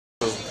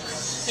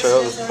Check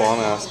out this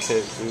bomb-ass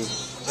cake, dude.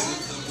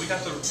 We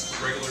got the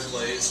regular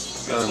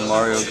glaze. Got a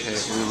Mario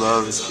cake. We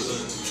love this cake.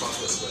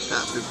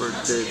 Happy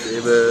birthday,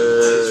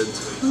 David.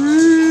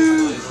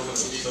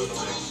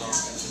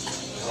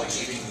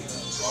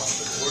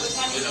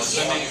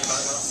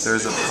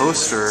 There's a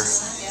poster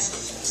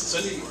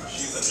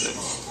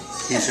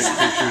he took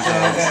pictures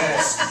of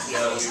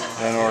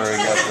in order to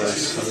get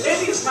this.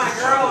 Cindy's my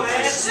girl,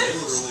 man.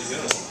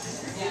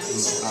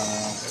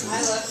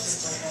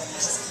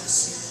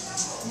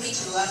 Me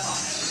too, up on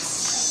it.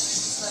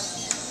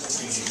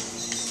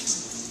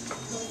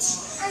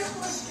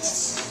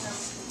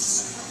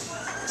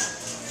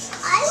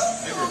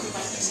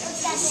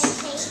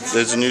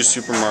 There's a new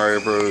Super Mario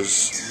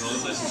Bros.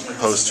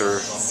 Poster.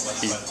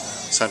 He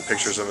sent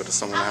pictures of it to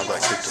someone to have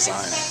that cake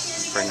design.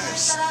 Very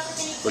nice.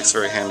 Looks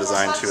very hand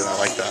designed too, and I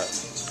like that.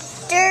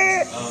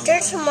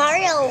 There's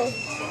Mario.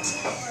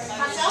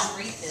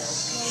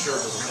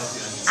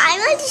 I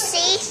want to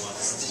see.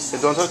 Hey,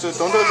 don't touch it!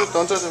 Don't touch it!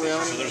 Don't touch it,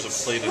 man. So there's a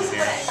plate in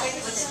here. I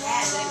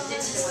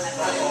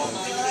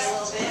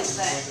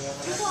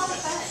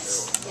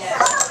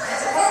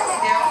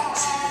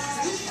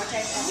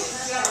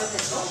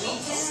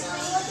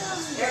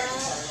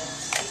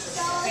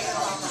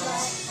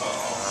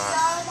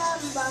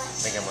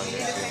think I'm on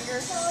there too.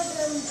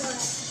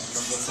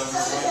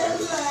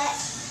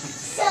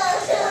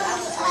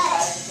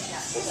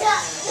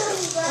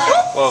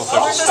 Whoa,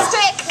 there's a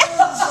stick.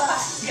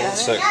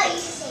 Stick.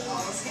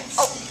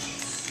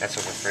 That's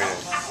what I'm afraid of.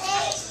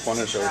 I want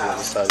to show you what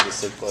the size of the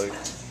stick like.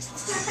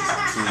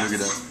 Look at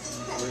that.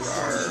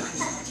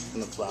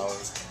 And the flower.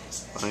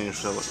 I need to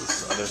show what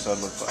this other side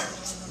looks like.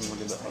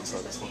 Look at the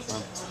outside this looks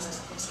like.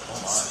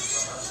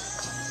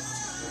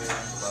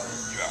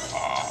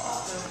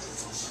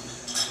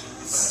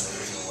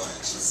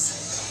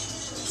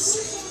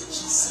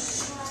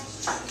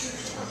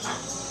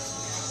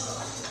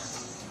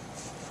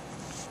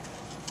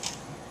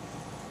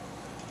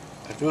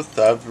 I feel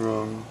sad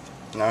for him.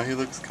 Now he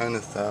looks kind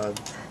of sad.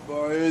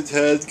 Mario's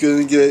head's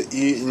gonna get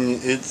eaten.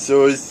 It's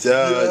so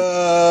sad.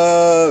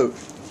 No!